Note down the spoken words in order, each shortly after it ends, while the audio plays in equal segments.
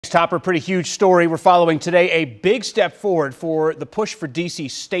Topper, pretty huge story we're following today. A big step forward for the push for D.C.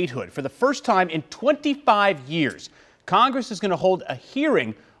 statehood. For the first time in 25 years, Congress is going to hold a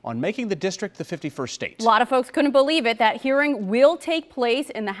hearing on making the district the 51st state. A lot of folks couldn't believe it. That hearing will take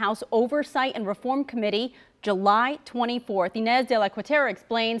place in the House Oversight and Reform Committee July 24th. Inez de la Cuetera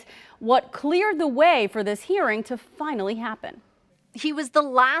explains what cleared the way for this hearing to finally happen. He was the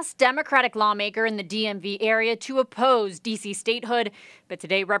last Democratic lawmaker in the DMV area to oppose D.C. statehood. But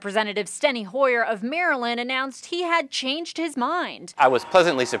today, Representative Steny Hoyer of Maryland announced he had changed his mind. I was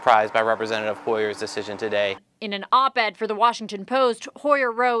pleasantly surprised by Representative Hoyer's decision today. In an op-ed for the Washington Post,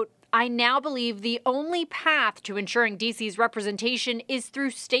 Hoyer wrote, "I now believe the only path to ensuring D.C.'s representation is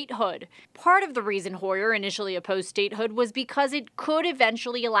through statehood." Part of the reason Hoyer initially opposed statehood was because it could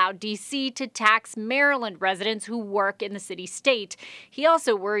eventually allow D.C. to tax Maryland residents who work in the city-state. He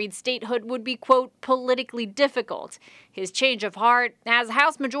also worried statehood would be, quote, politically difficult. His change of heart as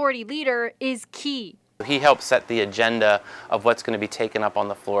House Majority Leader is key. He helped set the agenda of what's going to be taken up on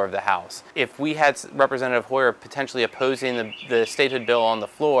the floor of the House. If we had Representative Hoyer potentially opposing the statehood bill on the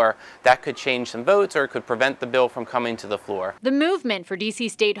floor, that could change some votes or it could prevent the bill from coming to the floor. The movement for D.C.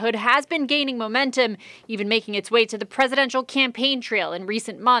 statehood has been gaining momentum, even making its way to the presidential campaign trail in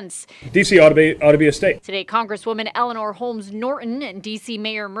recent months. D.C. ought to be a state. Today, Congresswoman Eleanor Holmes Norton and D.C.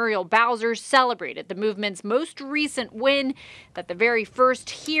 Mayor Muriel Bowser celebrated the movement's most recent win, that the very first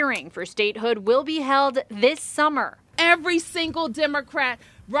hearing for statehood will be held this summer. Every single Democrat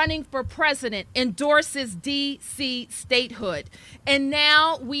running for president endorses D.C. statehood. And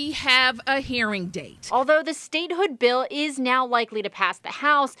now we have a hearing date. Although the statehood bill is now likely to pass the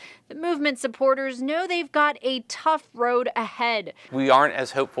House, the movement supporters know they've got a tough road ahead. We aren't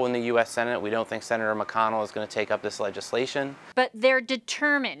as hopeful in the U.S. Senate. We don't think Senator McConnell is going to take up this legislation. But they're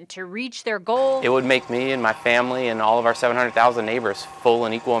determined to reach their goal. It would make me and my family and all of our 700,000 neighbors full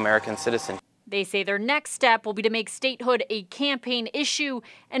and equal American citizens. They say their next step will be to make statehood a campaign issue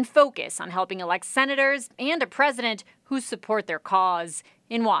and focus on helping elect senators and a president who support their cause.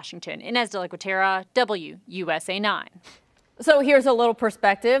 In Washington, Inez de la Cuetera, WUSA 9. So here's a little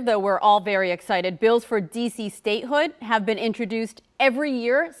perspective, though we're all very excited. Bills for D.C. statehood have been introduced every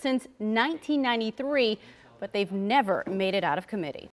year since 1993, but they've never made it out of committee.